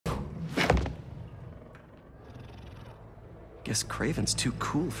Guess Kraven's too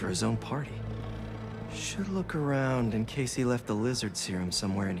cool for his own party. Should look around in case he left the lizard serum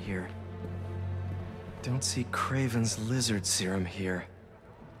somewhere in here. Don't see Kraven's lizard serum here.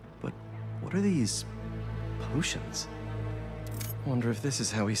 But what are these potions? Wonder if this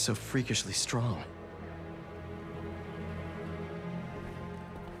is how he's so freakishly strong.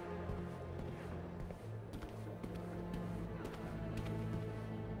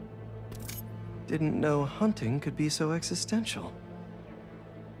 Didn't know hunting could be so existential.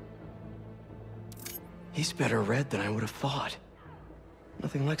 He's better read than I would have thought.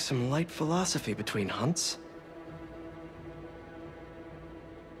 Nothing like some light philosophy between hunts.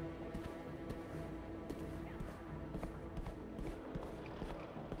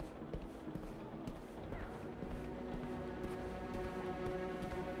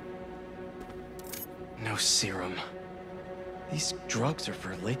 No serum. These drugs are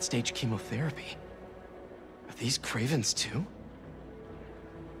for late-stage chemotherapy. Are these Kraven's too?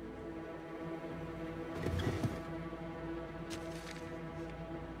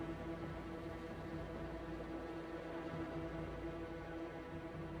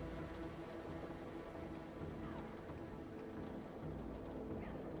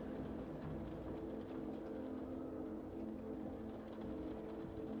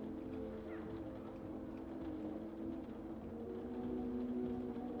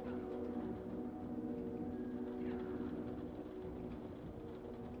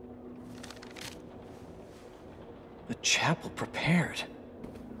 The chapel prepared.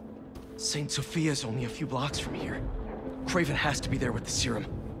 St. Sophia's only a few blocks from here. Kraven has to be there with the serum.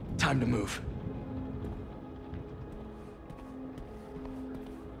 Time to move.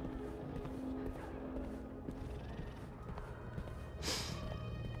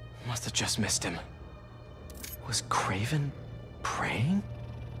 Must have just missed him. Was Kraven praying?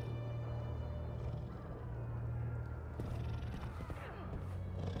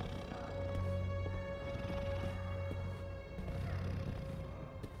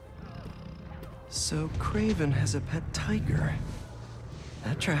 So Kraven has a pet tiger.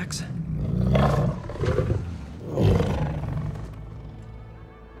 That tracks.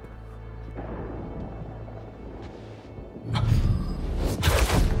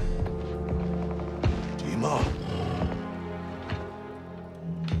 Dima.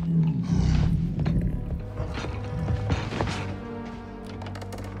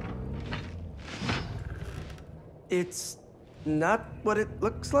 It's not what it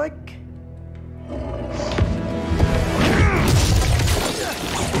looks like?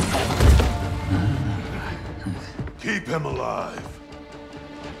 Keep him alive.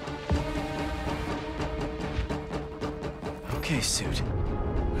 Okay, Suit.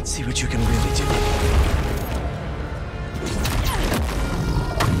 Let's see what you can really do.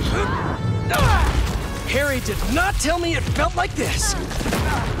 Harry did not tell me it felt like this!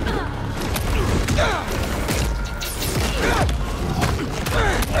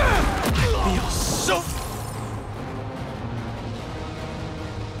 I feel so...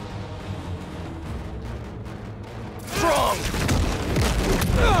 strong!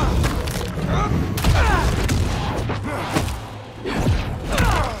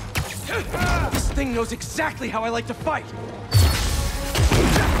 This thing knows exactly how I like to fight!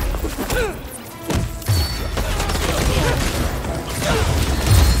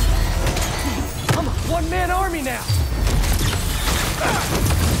 I'm a one-man army now!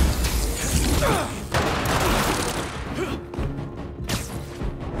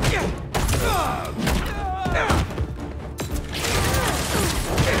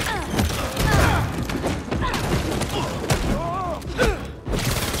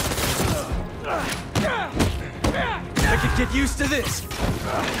 I could get used to this!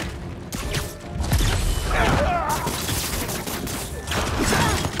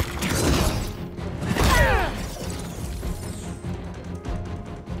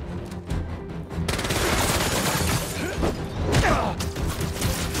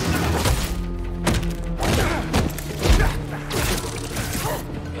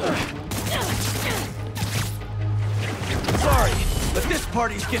 Sorry, but this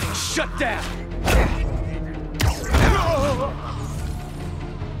party's getting shut down!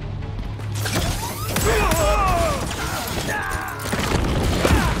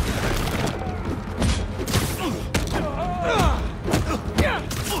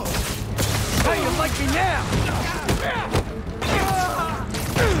 How you like me now?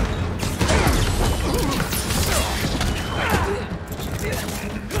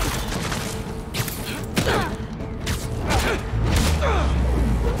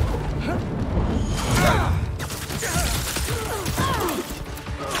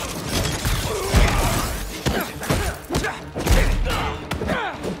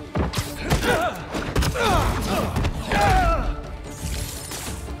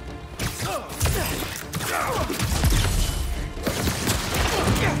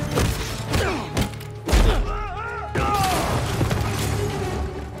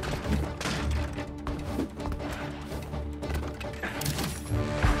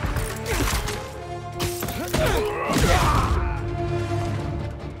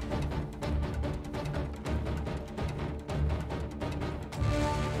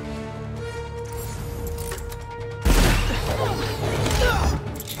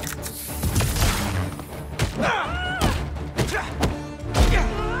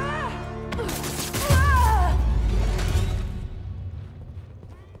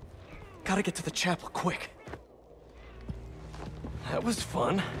 Gotta get to the chapel quick. That was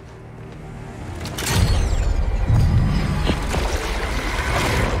fun.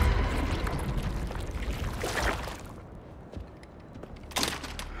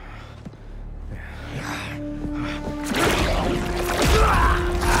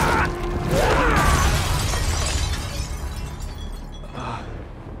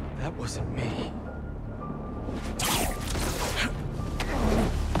 That wasn't me.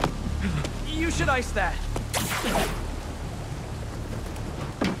 You should ice that.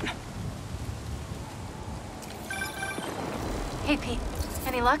 Hey, Pete.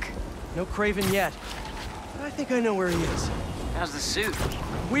 Any luck? No Kraven yet. But I think I know where he is. How's the suit?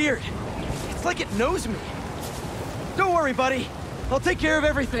 Weird. It's like it knows me. Don't worry, buddy. I'll take care of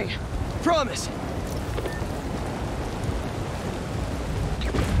everything. Promise.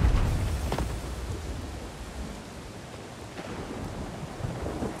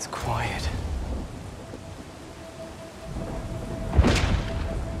 It's quiet.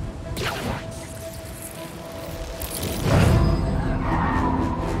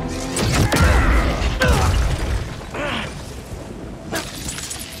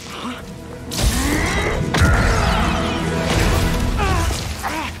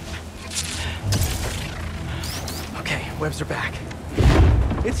 Okay, webs are back.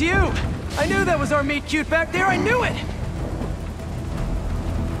 It's you! I knew that was our meet cute back there, I knew it!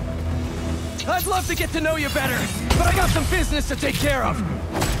 I'd love to get to know you better, but I got some business to take care of.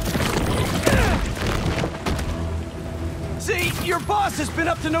 See, your boss has been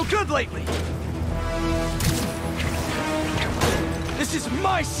up to no good lately. This is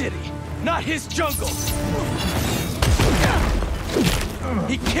my city, not his jungle.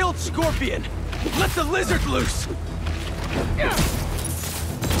 He killed Scorpion. Let the lizard loose.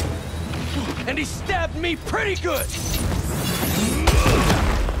 And he stabbed me pretty good.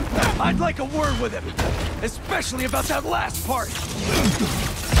 I'd like a word with him, especially about that last part.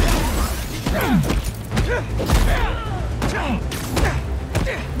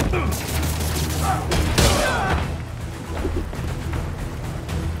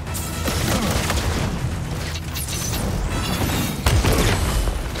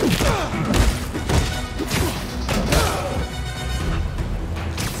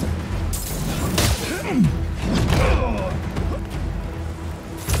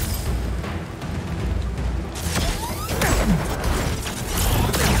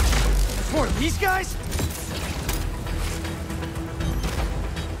 For these guys?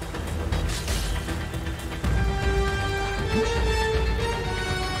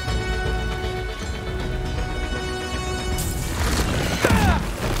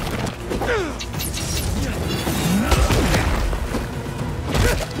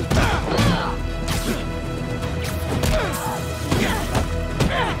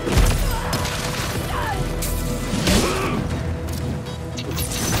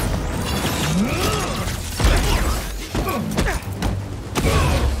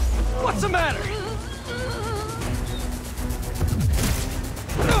 What's the matter? Is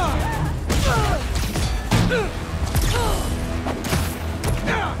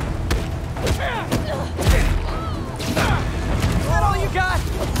that all you got?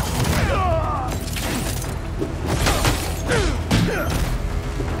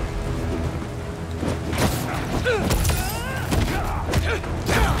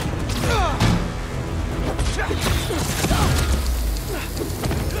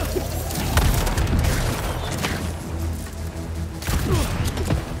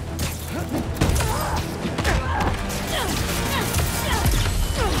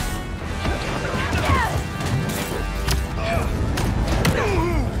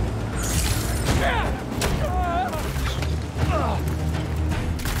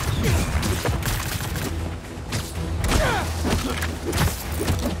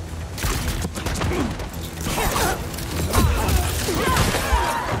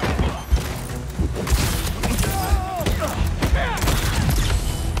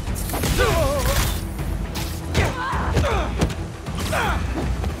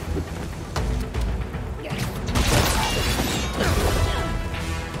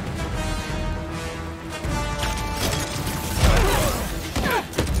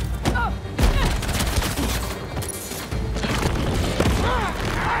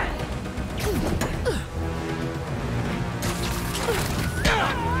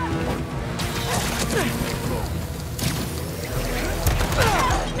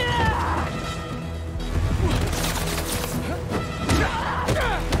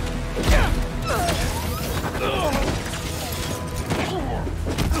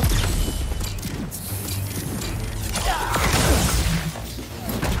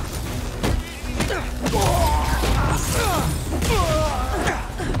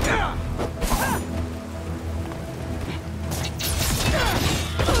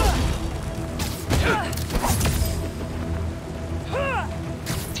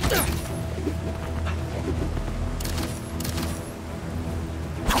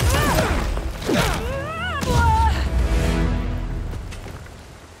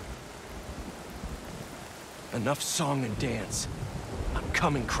 Enough song and dance. I'm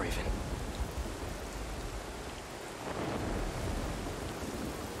coming, Kraven.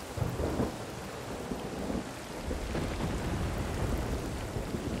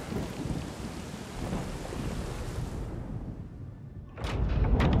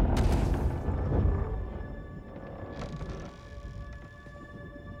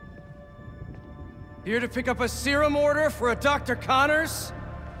 Here to pick up a serum order for a Dr. Connors?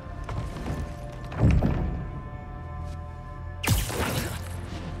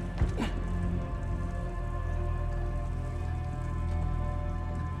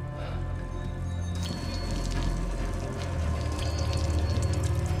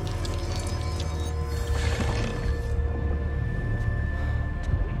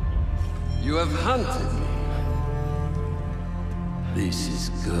 You have hunted me. This is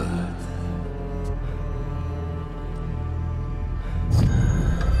good.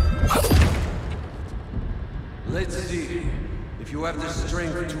 Let's see if you have the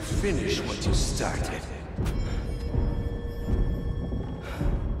strength to finish what you started.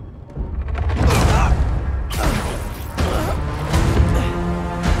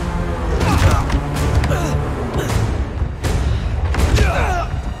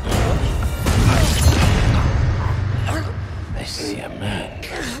 I see a man.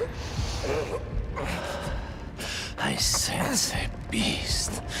 I sense a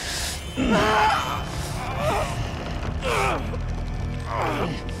beast.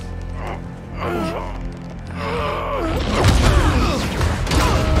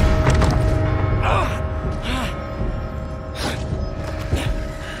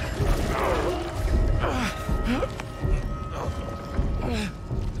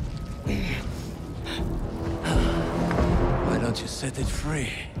 Why don't you set it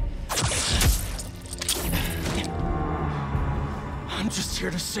free? I'm just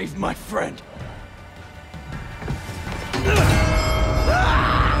here to save my friend.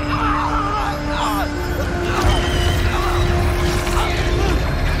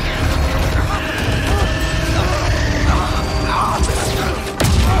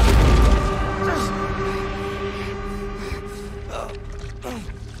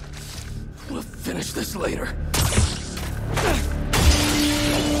 We'll finish this later.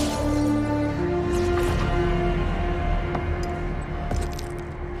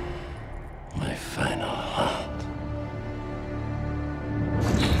 My final hunt.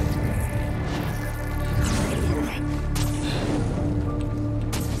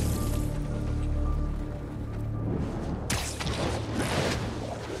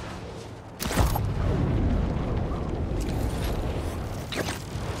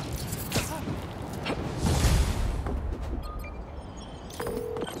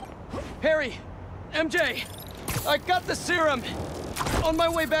 Harry! MJ! I got the serum! On my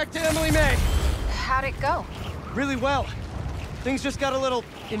way back to Emily May! How'd it go? Really well. Things just got a little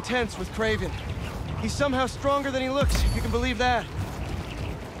intense with Kraven. He's somehow stronger than he looks, if you can believe that.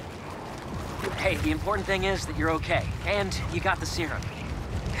 Hey, the important thing is that you're okay, and you got the serum.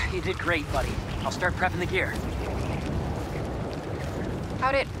 You did great, buddy. I'll start prepping the gear.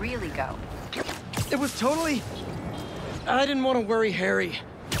 How'd it really go? It was totally... I didn't want to worry Harry.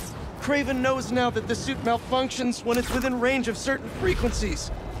 Kraven knows now that the suit malfunctions when it's within range of certain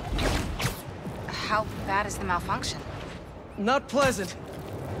frequencies. How bad is the malfunction? Not pleasant,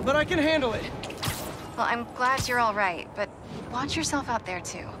 but I can handle it. Well, I'm glad you're all right, but watch yourself out there,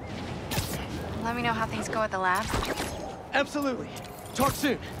 too. Let me know how things go at the lab. Absolutely. Talk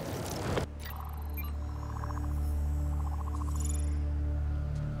soon.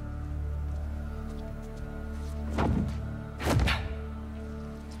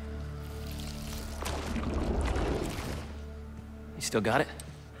 You still got it?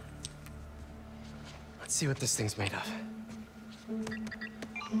 Let's see what this thing's made of.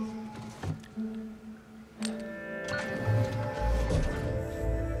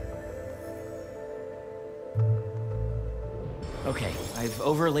 Okay, I've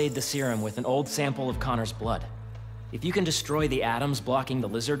overlaid the serum with an old sample of Connor's blood. If you can destroy the atoms blocking the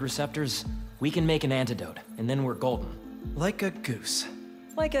lizard receptors, we can make an antidote, and then we're golden. Like a goose.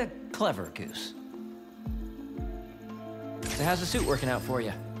 Like a clever goose. So how's the suit working out for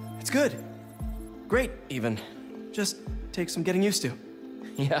you? It's good. Great, even. Just takes some getting used to.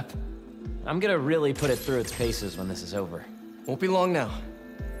 Yep. I'm gonna really put it through its paces when this is over. Won't be long now.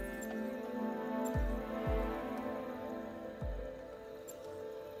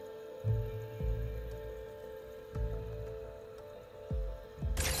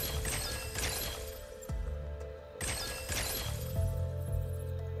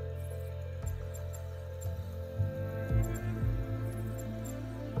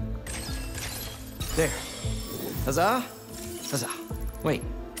 There. Huzzah! Huzzah. Wait.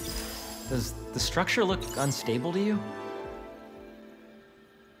 Does the structure look unstable to you?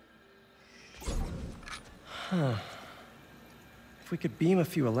 Huh. If we could beam a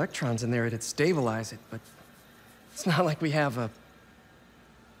few electrons in there, it'd stabilize it, but it's not like we have a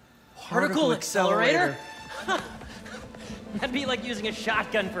particle accelerator? That'd be like using a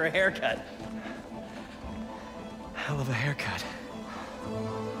shotgun for a haircut. Hell of a haircut.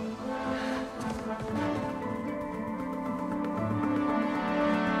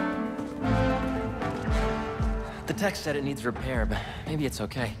 The tech said it needs repair, but maybe it's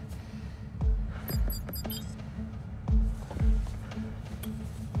okay.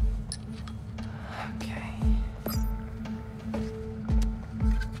 Okay.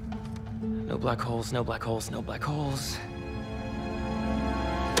 No black holes, no black holes, no black holes.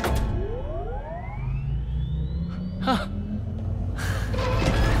 Huh.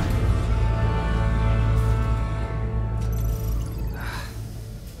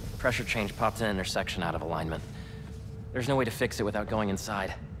 Pressure change popped an intersection out of alignment. There's no way to fix it without going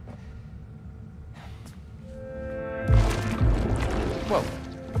inside. Whoa.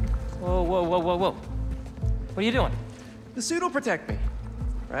 Whoa, whoa, whoa, whoa, whoa. What are you doing? The suit will protect me,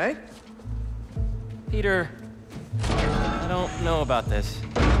 right? Peter, I don't know about this.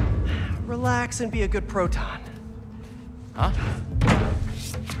 Relax and be a good proton. Huh?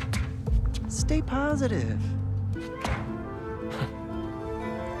 Stay positive.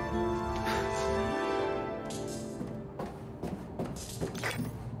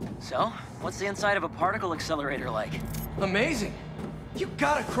 So, what's the inside of a particle accelerator like? Amazing. You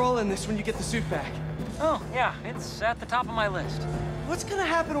gotta crawl in this when you get the suit back. Oh, yeah, it's at the top of my list. What's gonna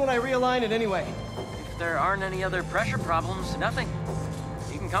happen when I realign it anyway? If there aren't any other pressure problems, nothing.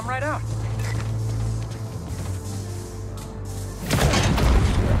 You can come right out.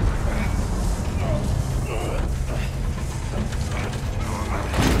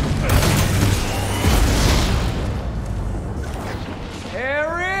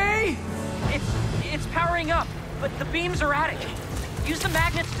 Harry! It's powering up, but the beam's erratic. Use the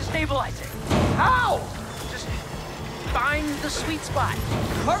magnets to stabilize it. How? Just find the sweet spot.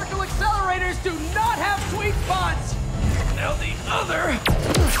 Particle accelerators do not have sweet spots! Now the other...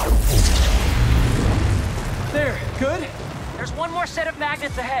 There, good? There's one more set of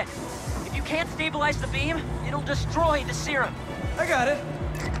magnets ahead. If you can't stabilize the beam, it'll destroy the serum. I got it.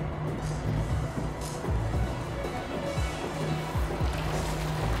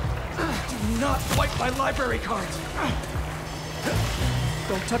 Do not wipe my library cards.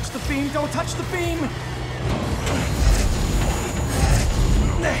 Don't touch the beam, don't touch the beam!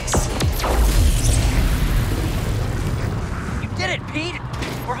 Next! You did it, Pete!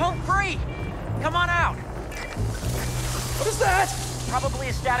 We're home free! Come on out! What is that? Probably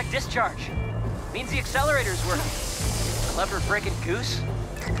a static discharge. Means the accelerator's working. Clever frickin' goose.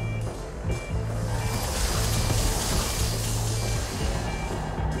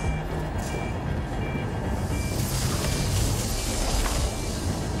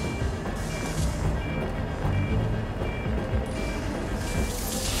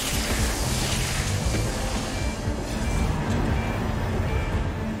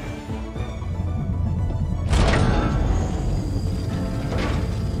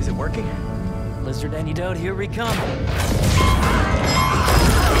 Working? Lizard antidote, here we come.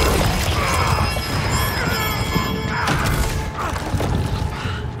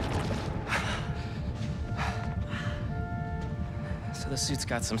 So the suit's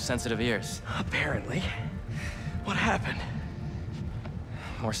got some sensitive ears. Apparently. What happened?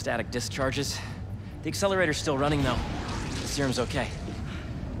 More static discharges. The accelerator's still running, though. The serum's okay.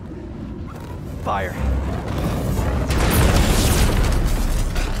 Fire.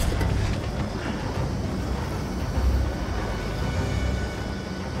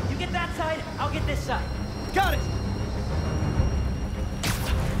 I'll get this side. Got it!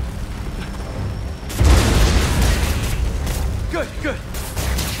 Good, good.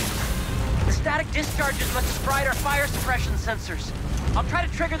 The static discharges must have fried our fire suppression sensors. I'll try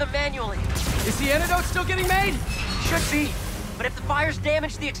to trigger them manually. Is the antidote still getting made? Should be. But if the fires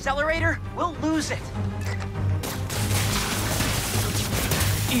damage the accelerator, we'll lose it.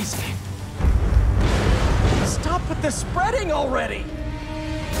 Easy. Stop with the spreading already!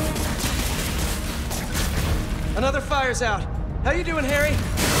 Another fire's out. How you doing, Harry?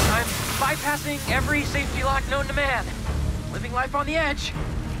 I'm bypassing every safety lock known to man. Living life on the edge.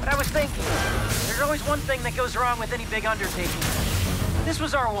 But I was thinking, there's always one thing that goes wrong with any big undertaking. This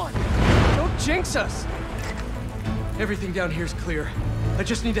was our one. Don't jinx us! Everything down here's clear. I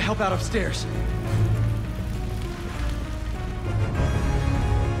just need to help out upstairs.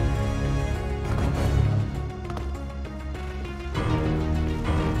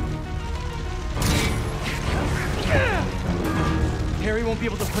 be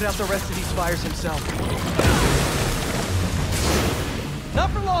able to put out the rest of these fires himself.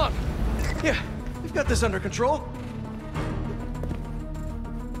 Not for long! Yeah, we've got this under control.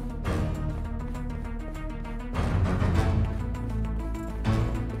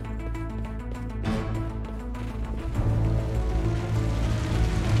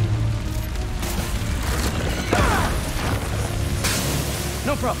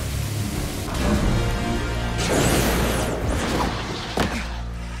 No problem.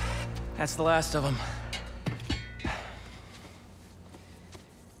 That's the last of them.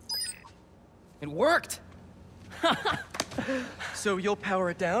 It worked! So you'll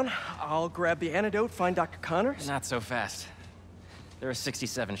power it down, I'll grab the antidote, find Dr. Connors? Not so fast. There are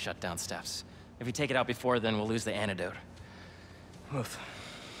 67 shutdown steps. If we take it out before then, we'll lose the antidote. Oof.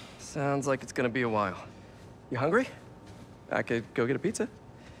 Sounds like it's gonna be a while. You hungry? I could go get a pizza.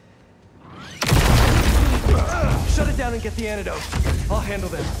 Shut it down and get the antidote. I'll handle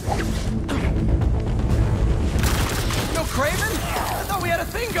this. No Kraven? I thought we had a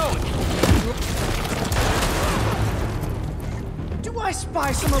thing going! Do I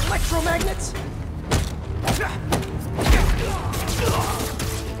spy some electromagnets?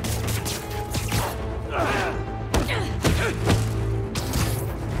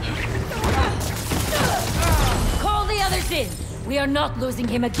 Call the others in! We are not losing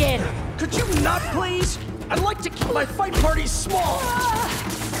him again! Could you not, please? I'd like to keep my fight parties small!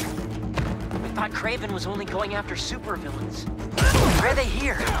 I thought Kraven was only going after supervillains. Why are they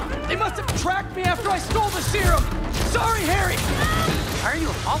here? They must have tracked me after I stole the serum! Sorry, Harry! Why are you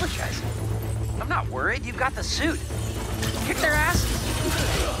apologizing? I'm not worried. You've got the suit. Kick their asses.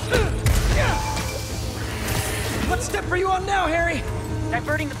 What step are you on now, Harry?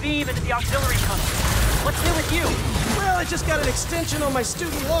 Diverting the beam into the auxiliary tunnel. What's new with you? Well, I just got an extension on my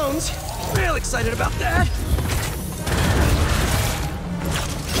student loans. Real excited about that.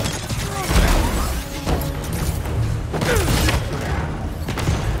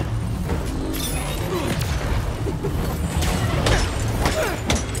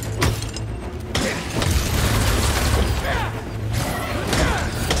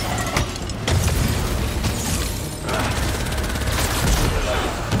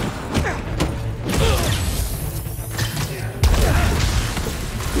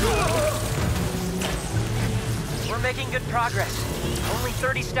 Making good progress. Only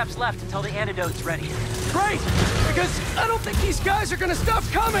 30 steps left until the antidote's ready. Great! Because I don't think these guys are gonna stop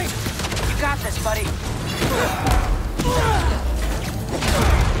coming! You got this, buddy.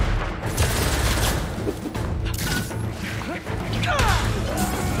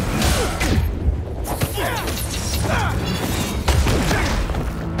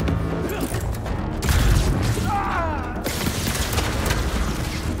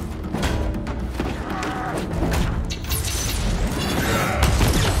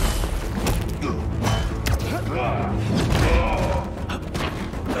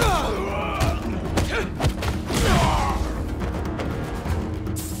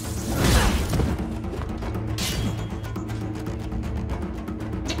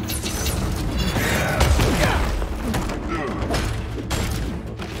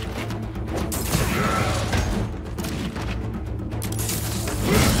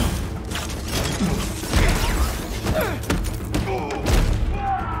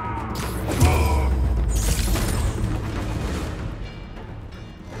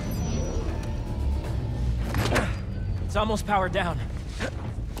 It's almost powered down.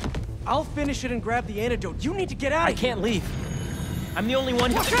 I'll finish it and grab the antidote. You need to get out I of here. can't leave. I'm the only one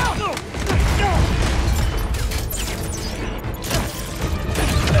who Watch can... out!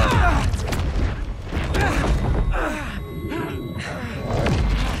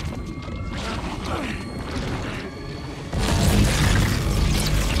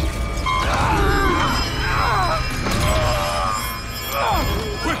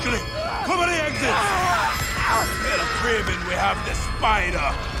 Quickly! Cover the exits! Tell Kraven we have the spider!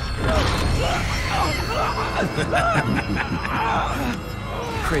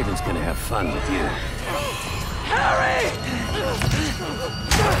 Kraven's gonna have fun with you. Harry!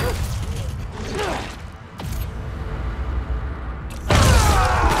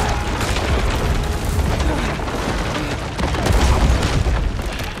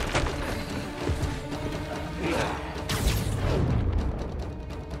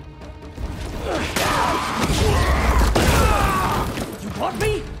 You want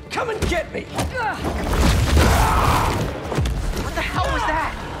me? Come and get me! What the hell was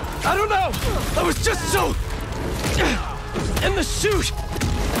that? I don't know! I was just so... in the suit!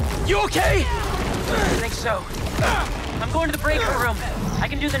 You okay? I think so. I'm going to the breaker room. I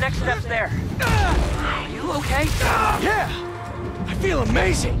can do the next steps there. Are you okay? Yeah! I feel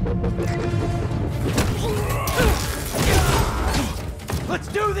amazing! Let's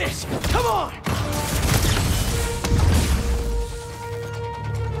do this! Come on!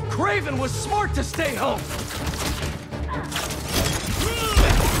 Kraven was smart to stay home!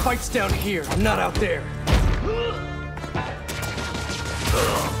 Fight's down here, not out there.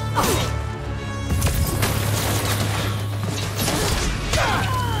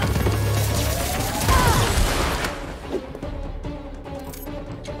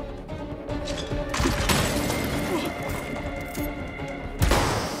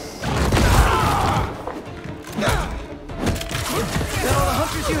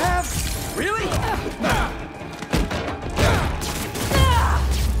 You have? Really?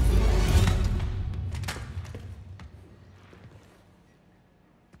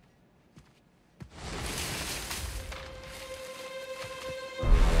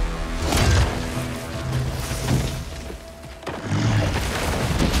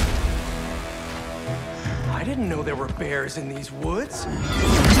 I didn't know there were bears in these woods.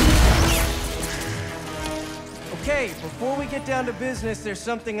 Okay, before we get down to business, there's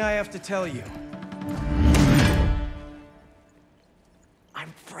something I have to tell you.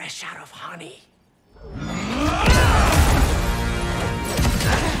 I'm fresh out of honey.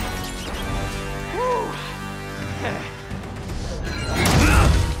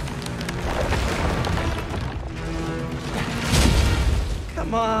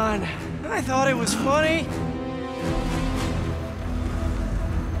 Come on, I thought it was funny.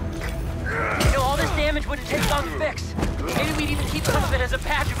 All this damage wouldn't take long to fix. Maybe we'd even keep some of it as a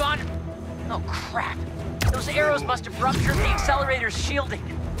badge of honor. Oh, crap. Those arrows must have ruptured the accelerator's shielding.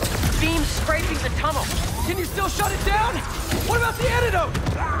 Beams scraping the tunnel. Can you still shut it down? What about the antidote?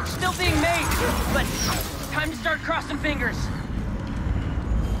 Still being made, but time to start crossing fingers.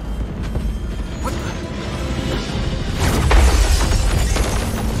 What?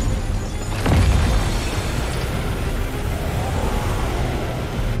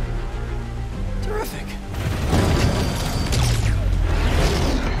 Terrific.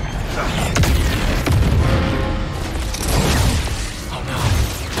 Oh no.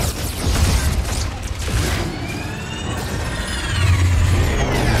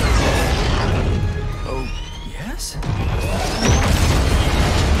 Oh, yes?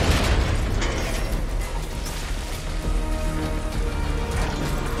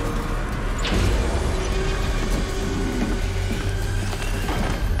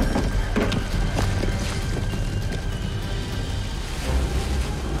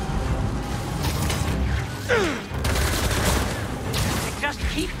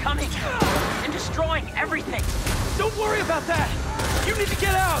 Keep coming and destroying everything. Don't worry about that. You need to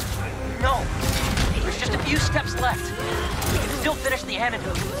get out. No, there's just a few steps left. We can still finish the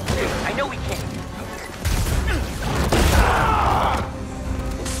antidote. I know we can.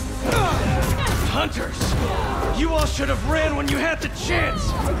 Hunters! You all should have ran when you had the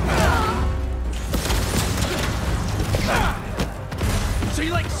chance. So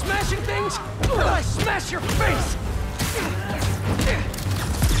you like smashing things? Or I smash your face?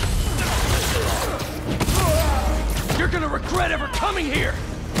 You're gonna regret ever coming here!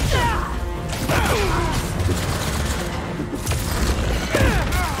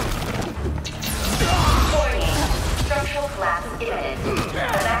 Warning. Structural collapse imminent.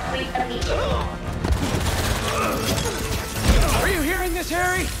 Evacuate immediately. Are you hearing this,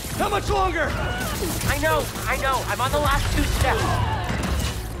 Harry? How much longer? I know. I'm on the last 2 steps.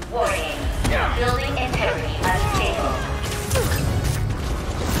 Warning. Building integrity unstable.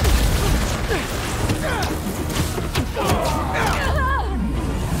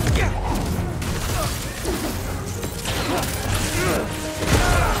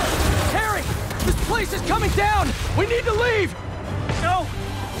 Harry! This place is coming down! We need to leave! No!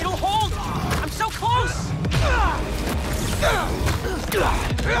 It'll hold! I'm so close!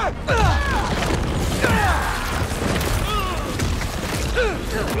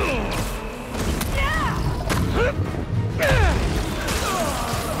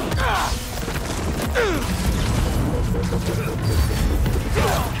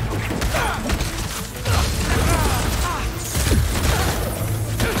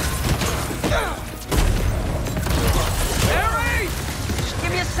 Harry! Just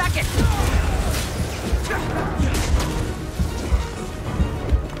give me a second!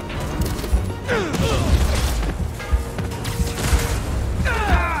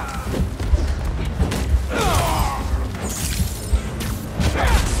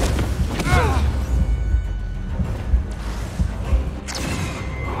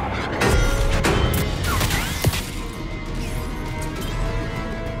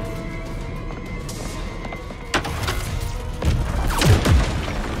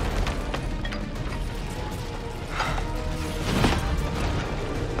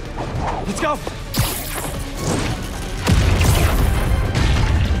 Let's go!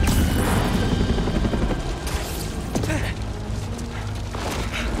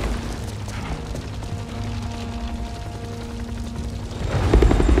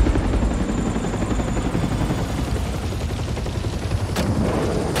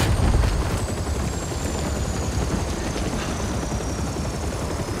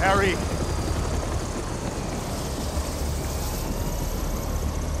 Harry!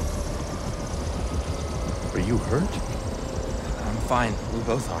 Are you hurt? I'm fine. We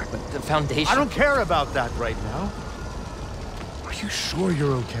both are, but the Foundation... I don't care about that right now. Are you sure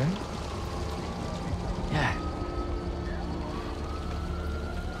you're okay? Yeah.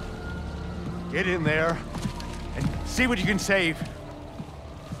 Get in there and see what you can save.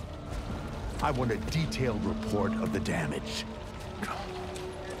 I want a detailed report of the damage.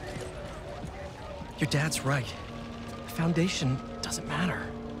 Your dad's right. The Foundation doesn't matter.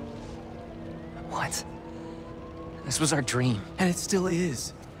 What? This was our dream. And it still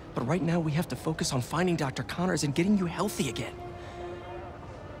is. But right now we have to focus on finding Dr. Connors and getting you healthy again.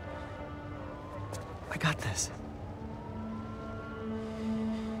 I got this.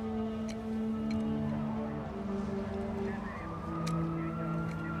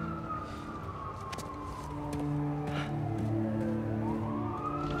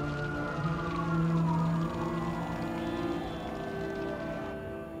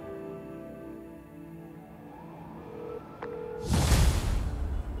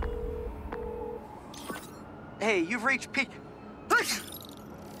 Hey, you've reached peak. It's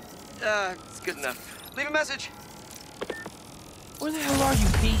good enough. Leave a message. Where the hell are you,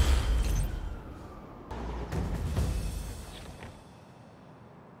 Pete?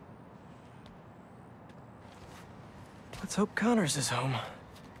 Let's hope Connors is home.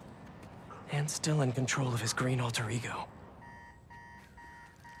 And still in control of his green alter ego.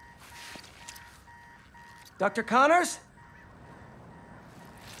 Dr. Connors?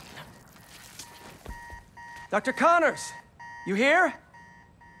 Dr. Connors! You here?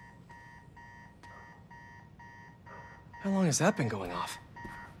 How long has that been going off?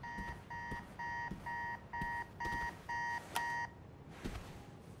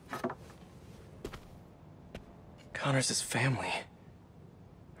 Connors' family.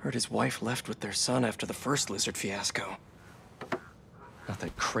 Heard his wife left with their son after the first lizard fiasco. Not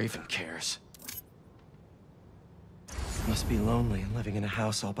that Kraven cares. Must be lonely and living in a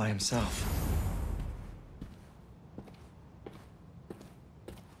house all by himself.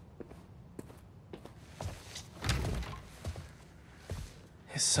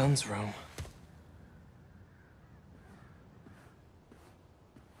 His son's room.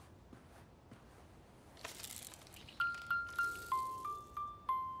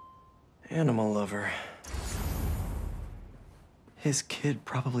 Animal lover. His kid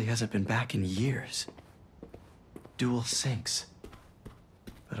probably hasn't been back in years. Dual sinks,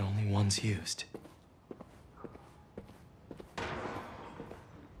 but only one's used.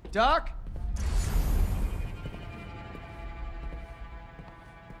 Doc?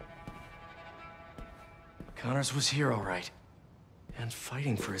 Connors was here, all right. And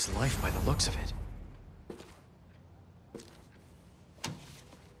fighting for his life by the looks of it.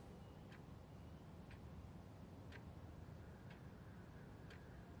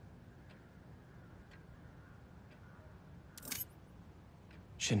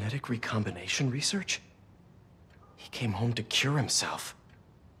 Genetic recombination research? He came home to cure himself.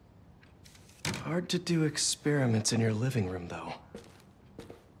 Hard to do experiments in your living room, though.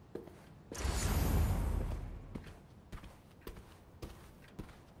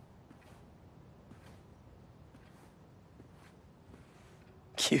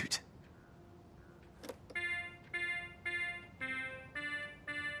 Cute.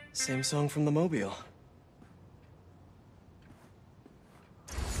 Same song from the Mobile.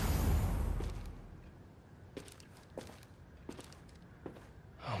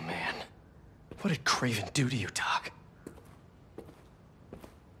 Oh man. What did Kraven do to you, Doc?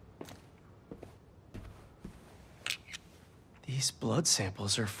 These blood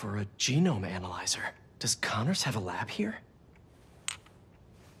samples are for a genome analyzer. Does Connors have a lab here?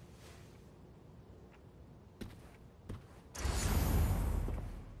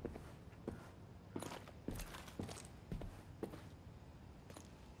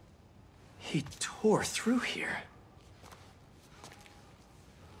 He tore through here.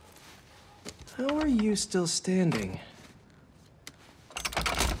 How are you still standing?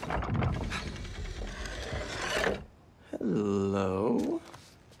 Hello?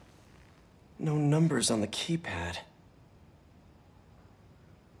 No numbers on the keypad.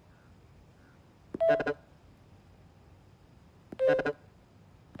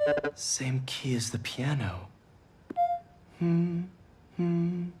 Same key as the piano.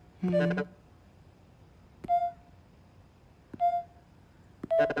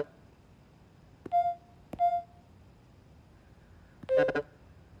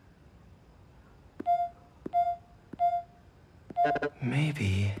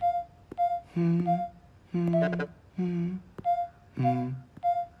 Maybe.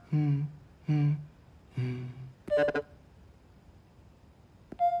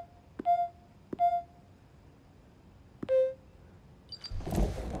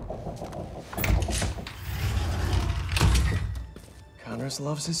 Connors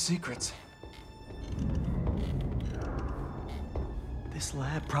loves his secrets. This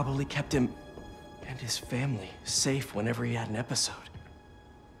lab probably kept him and his family safe whenever he had an episode.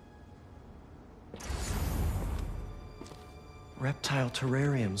 Reptile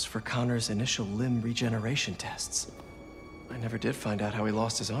terrariums for Connor's initial limb regeneration tests. I never did find out how he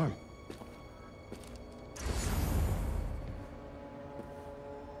lost his arm.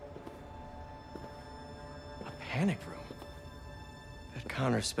 A panic room. Bet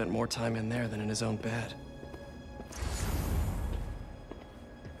Connor spent more time in there than in his own bed.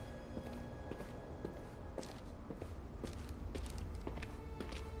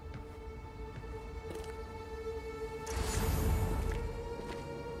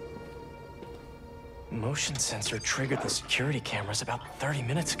 Motion sensor triggered the security cameras about 30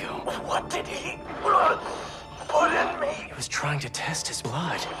 minutes ago. What did he put in me? He was trying to test his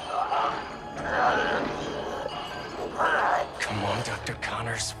blood. Come on, Dr.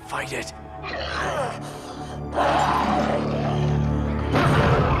 Connors, fight it.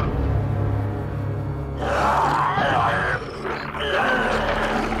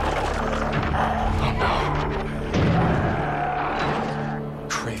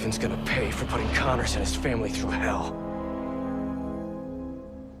 Kraven's gonna pay for putting Connors and his family through hell.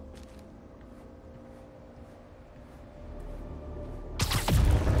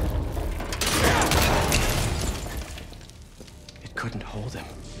 It couldn't hold him.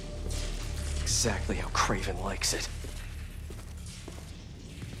 Exactly how Kraven likes it.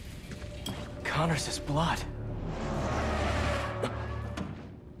 Connors' blood.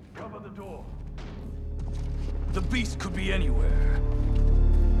 Cover the door. The beast could be anywhere.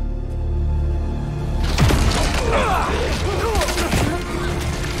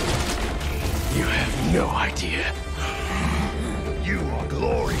 You have no idea. You are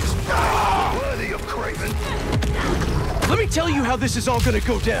glorious, worthy of Kraven. Let me tell you how this is all gonna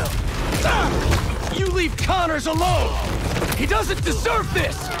go down. You leave Connors alone! He doesn't deserve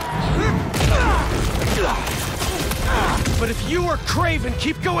this! But if you or Kraven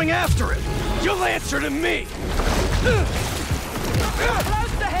keep going after him, you'll answer to me!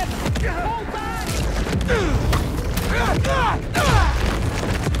 Close to him! Hold back!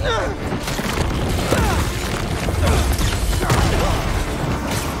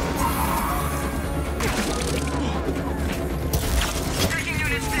 Taking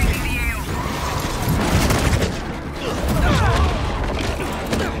units taking the AO.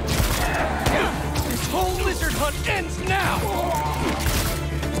 This whole lizard hunt ends now!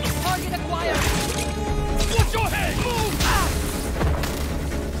 Target acquired! Watch your head! Move!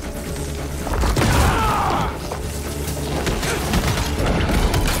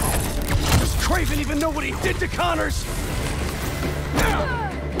 Does Kraven even know what he did to Connors?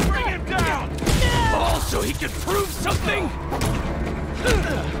 Bring him down! All so he could prove something?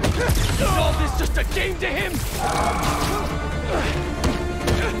 Is all this just a game to him?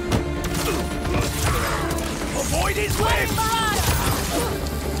 Avoid his legs!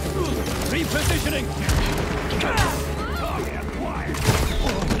 Repositioning!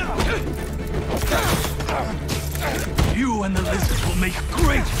 You and the lizard will make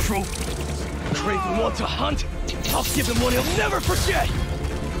great trophies. Kraven wants a hunt? I'll give him one he'll never forget!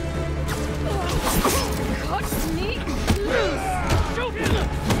 Cut me Shoot him!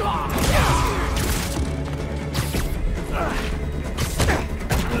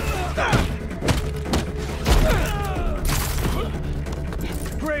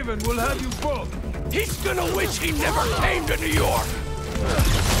 Kraven will have you both. He's gonna wish he never came to New York!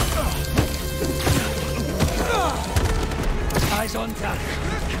 Eyes on target.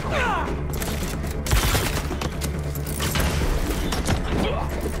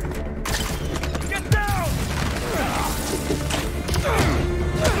 Get down!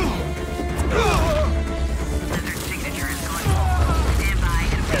 Lizard signature is going. Stand by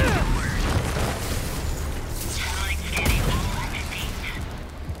and wait for orders. Satellite scanning all contained.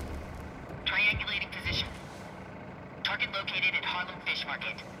 Triangulating position. Target located at Harlem Fish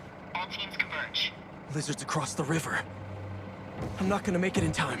Market. All teams converge. Lizard's across the river. I'm not gonna make it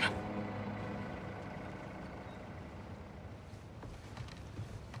in time.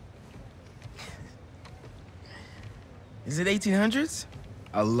 Is it 1800s?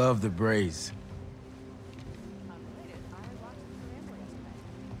 I love the braids.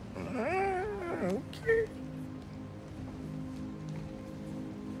 Okay.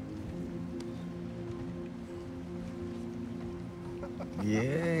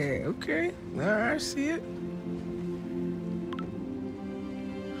 Yeah, okay. All right, I see it.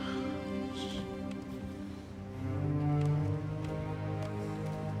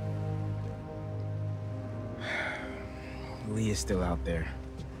 Lee is still out there.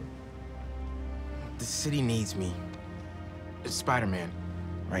 The city needs me. It's Spider-Man,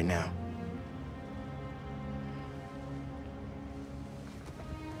 right now.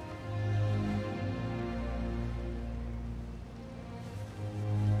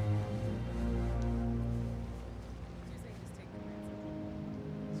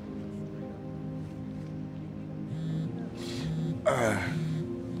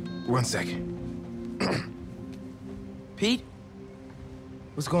 One second. Pete?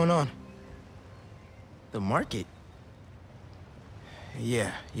 What's going on? The market?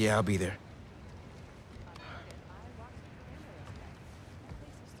 Yeah, I'll be there.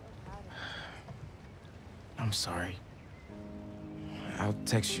 I'm sorry. I'll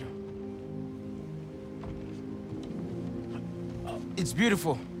text you. It's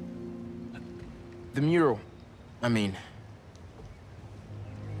beautiful. The mural, I mean.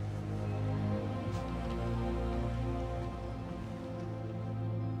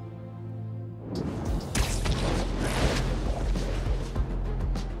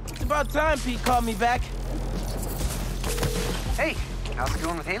 About time Pete called me back. Hey, how's it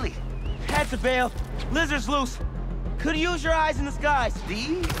going with Haley? Had to bail. Lizard's loose. Could use your eyes in the skies.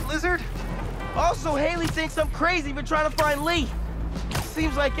 The lizard? Also, Haley thinks I'm crazy for trying to find Lee.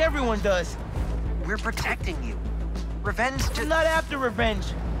 Seems like everyone does. We're protecting you. Revenge I'm not after revenge.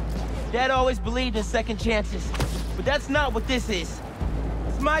 Dad always believed in second chances. But that's not what this is.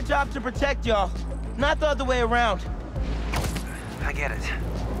 It's my job to protect y'all, not the other way around. I get it.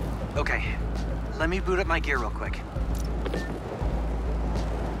 Okay, let me boot up my gear real quick.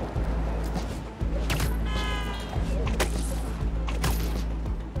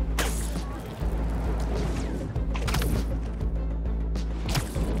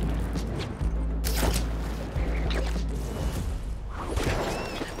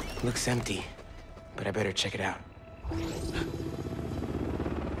 Looks empty, but I better check it out.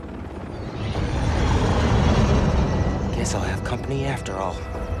 Guess I'll have company after all.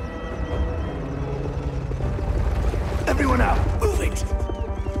 Everyone out! Move it!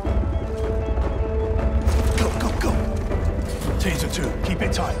 Go! Taser 2, keep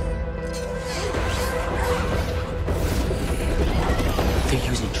it tight. They're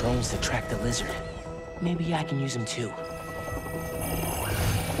using drones to track the lizard. Maybe I can use them too.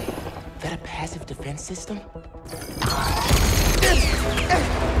 That a passive defense system?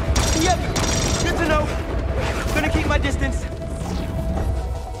 Yep! Good to know. Gonna keep my distance.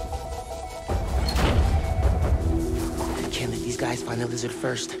 Can't let these guys find the lizard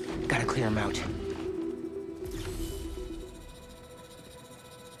first. Gotta clear them out.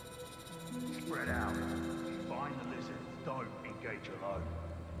 Spread out. Find the lizard. Don't engage alone.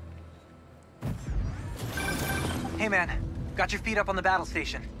 Hey man, got your feet up on the battle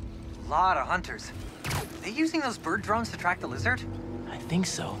station. A lot of hunters. They using those bird drones to track the lizard? I think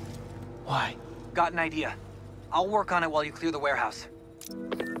so. Why? Got an idea. I'll work on it while you clear the warehouse.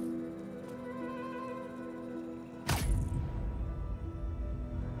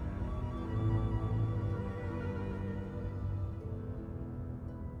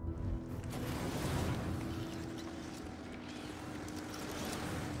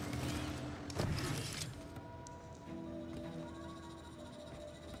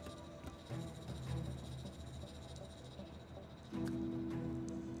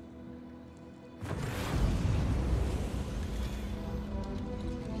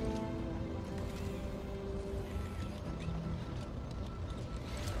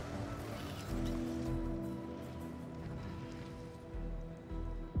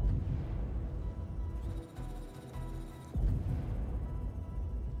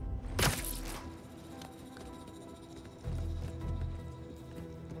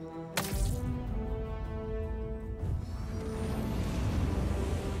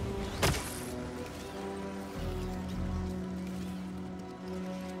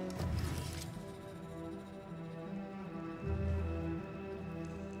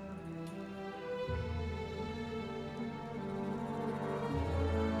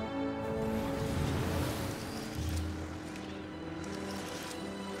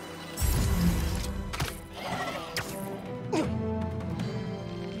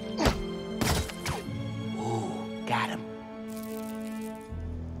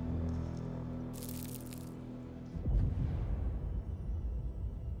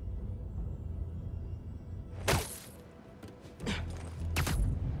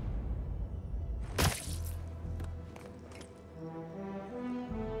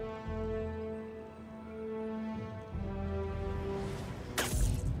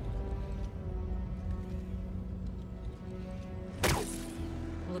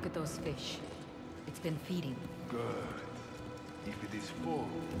 Look at those fish. It's been feeding. Good. If it is full,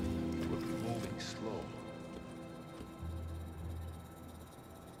 we'll be moving slow.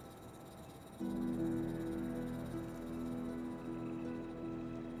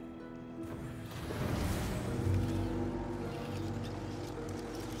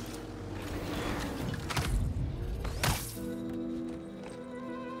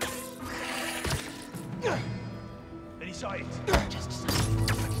 Any sightings? Just a second,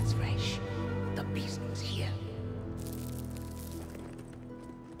 but it's fresh. The beast was here.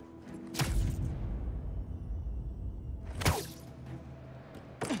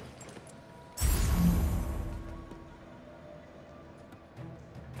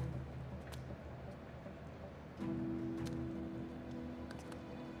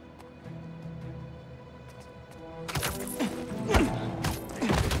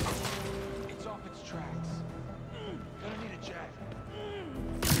 It's off its tracks. Gonna need a jack.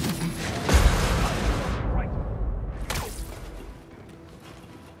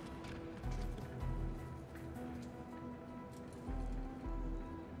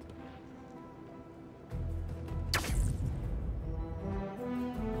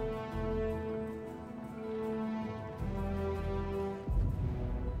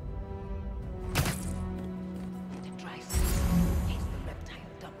 The dry season, in case the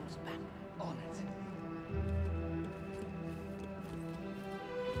reptile doubles back on it.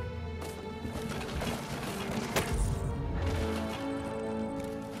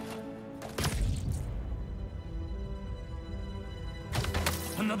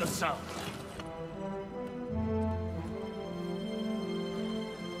 Another sound.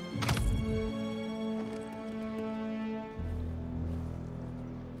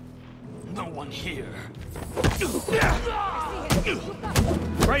 No one here.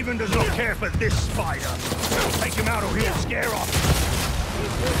 Raven does not care for this spider. Take him out or he'll scare off.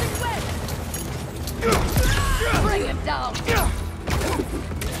 Bring him down!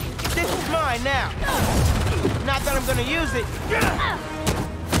 This is mine now. Not that I'm gonna use it.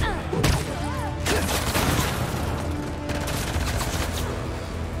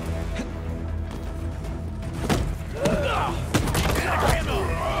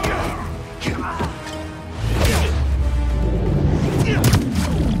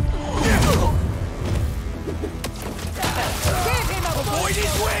 Avoid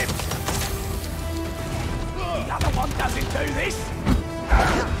his whip! The other one doesn't do this!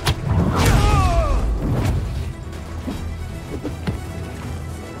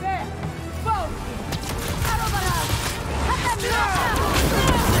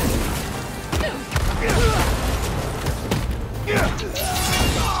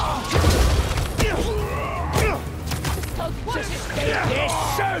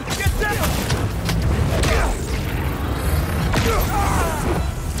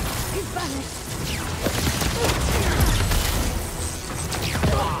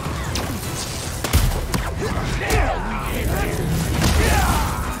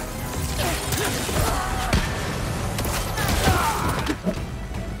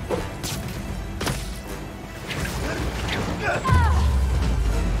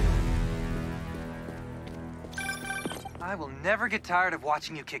 I will never get tired of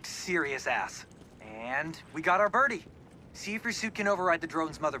watching you kick serious ass. And we got our birdie. See if your suit can override the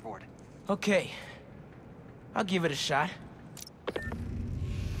drone's motherboard. Okay. I'll give it a shot.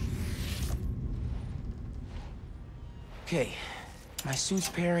 Okay. My suit's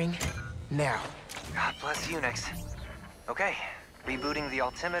pairing now. God bless Unix. Okay, rebooting the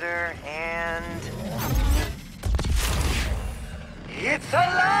altimeter and... It's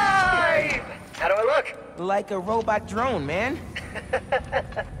alive! How do I look? Like a robot drone, man.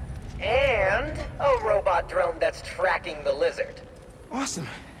 And a robot drone that's tracking the lizard. Awesome.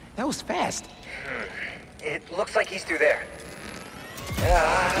 That was fast. It looks like he's through there.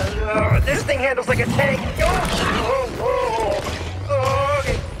 This thing handles like a tank.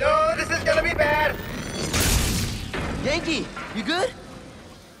 Okay. No, this is gonna be bad. Yankee, you good?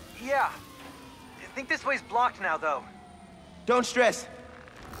 Yeah. I think this way's blocked now, though. Don't stress.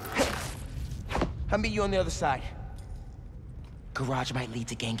 I'll meet you on the other side. Garage might lead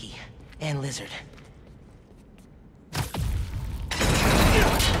to Genki and Lizard.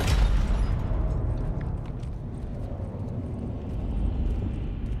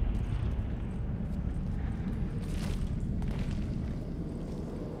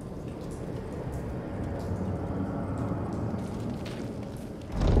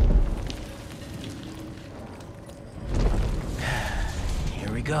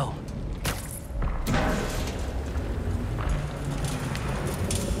 Here we go.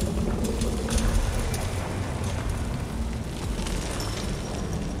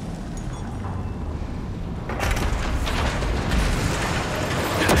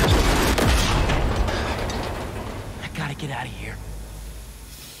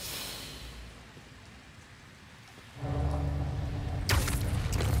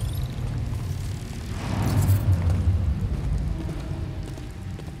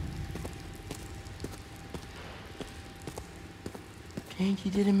 Hank,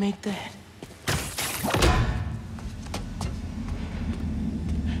 you didn't make that.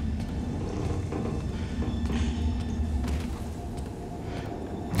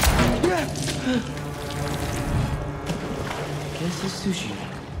 Guess it's sushi.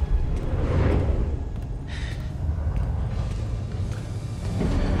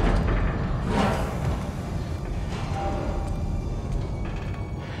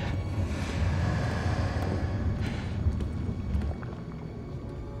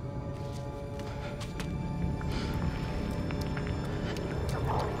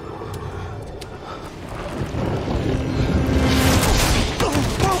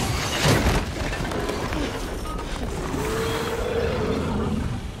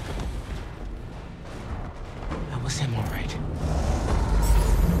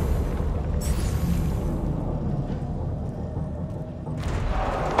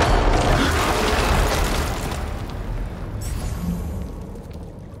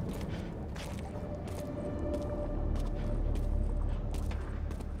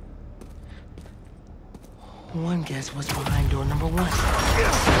 One guess what's behind door number 1.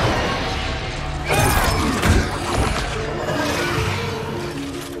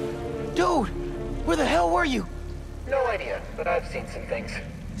 Dude, where the hell were you? No idea, but I've seen some things.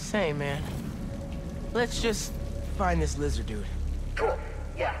 Same, man. Let's just find this lizard dude. Cool,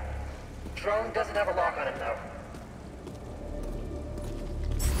 yeah. Drone doesn't have a lock on him, though.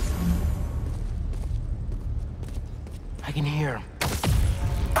 I can hear him.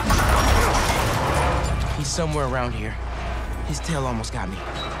 He's somewhere around here. His tail almost got me.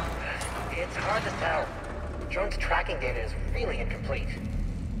 It's hard to tell. Drone's tracking data is really incomplete.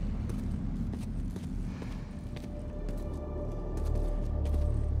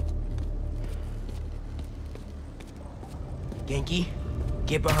 Genki,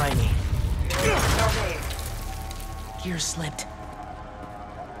 get behind me. Okay. Gear slipped.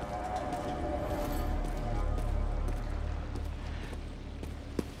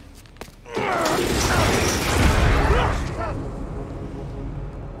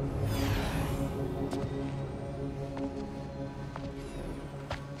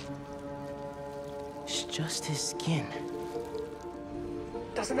 It's just his skin.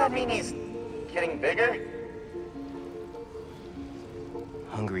 Doesn't that mean he's getting bigger?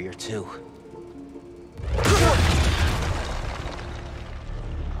 Hungrier too.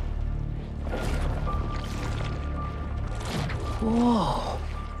 Whoa.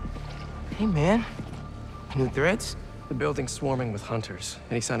 Hey, man. New threats? The building's swarming with hunters.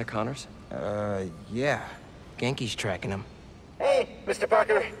 Any sign of Connors? Yeah. Genki's tracking him. Hey, Mr.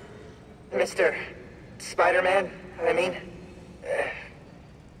 Parker. Mr. Spider-Man, I mean.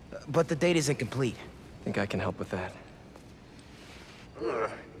 But the data's incomplete. Think I can help with that. Ugh,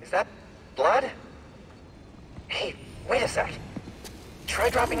 is that blood? Hey, wait a sec. Try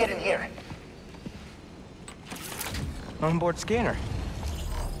dropping it in here. Onboard scanner.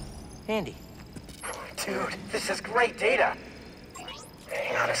 Handy. Dude, this is great data.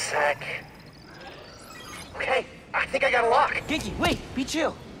 Hang on a sec. Okay, I think I got a lock. Genki, wait, be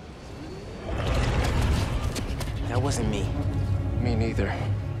chill. That wasn't me. Me neither.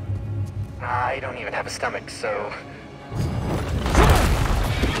 I don't even have a stomach, so...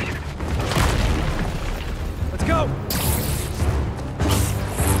 Let's go!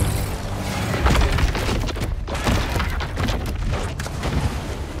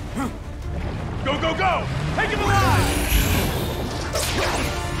 Go, go, go! Take him alive!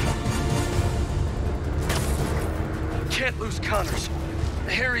 Can't lose Connors.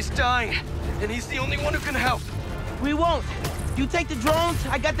 Harry's dying, and he's the only one who can help. We won't. You take the drones,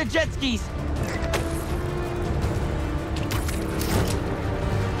 I got the jet skis.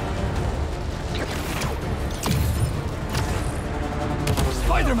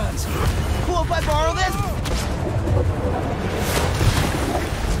 Spider-Man's! Cool if I borrow this?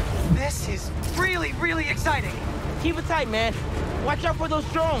 This is really, really exciting. Keep it tight, man. Watch out for those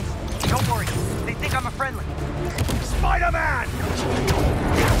drones. Don't worry. They think I'm a friendly. Spider-Man!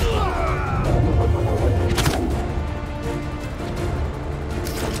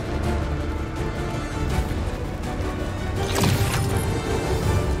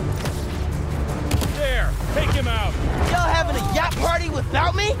 There! Take him out! Y'all having a yacht party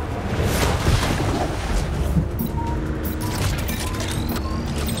without me?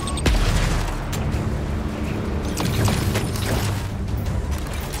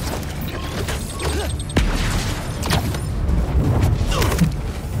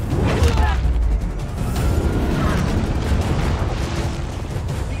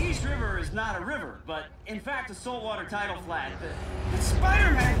 In fact, a saltwater tidal flat. But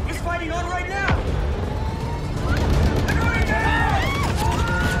Spider-Man is fighting on right now! I'm going down!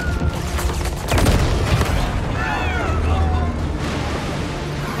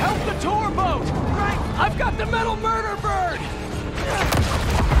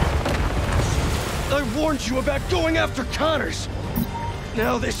 warned you about going after Connors!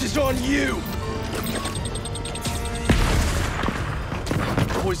 Now this is on you!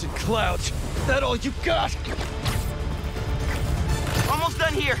 Poison clouds, is that all you got? Almost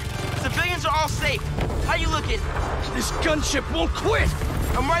done here. Civilians are all safe. How you looking? This gunship won't quit!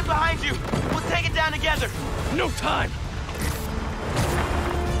 I'm right behind you. We'll take it down together. No time!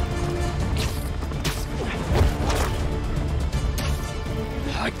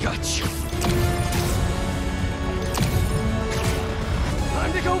 I got you.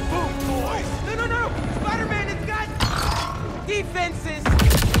 Time to go boom, boys! No! Spider-Man has got defenses!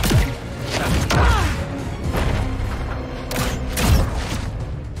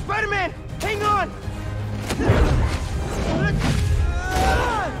 Spider-Man, hang on!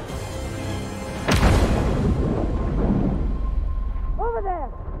 Over there!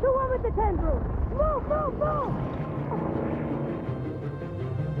 The one with the tendrils! Move!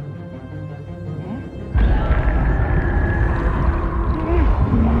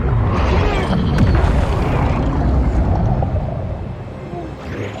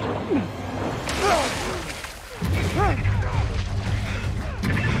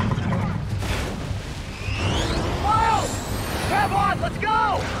 Come on, let's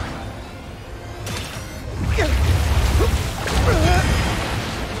go!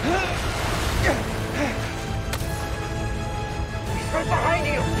 He's right behind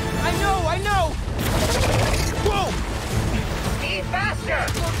you! I know! Whoa! Speed faster!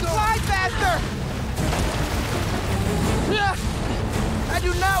 Fly faster! I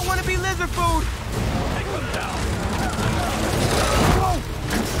do not want to be lizard food! Take them down! Whoa!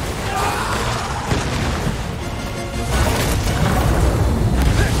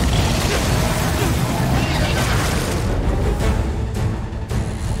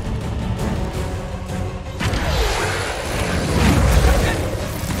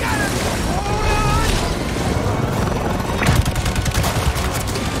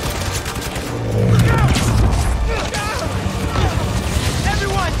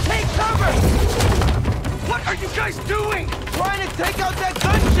 Doing? Trying to take out that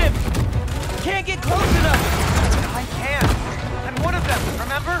gunship! Can't get close enough! I can. I'm one of them,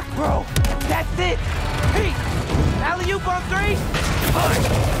 remember? Bro, that's it! Pete! Alley-oop on 3? Fine!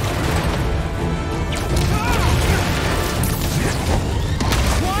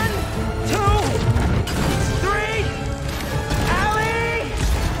 1, 2, 3! Alley!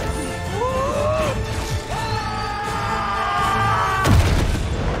 Woo!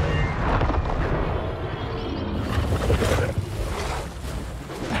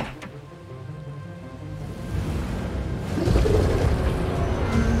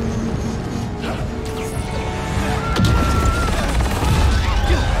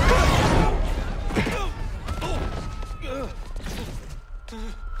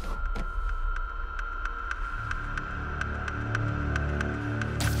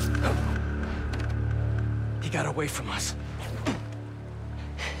 He got away from us.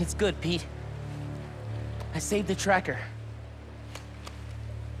 It's good, Pete. I saved the tracker.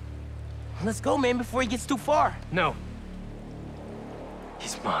 Let's go, man, before he gets too far. No.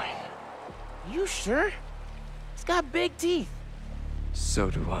 He's mine. You sure? He's got big teeth. So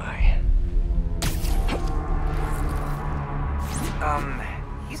do I.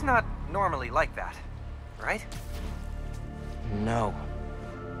 He's not normally like that, right? No.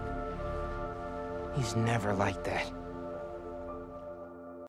 He's never like that.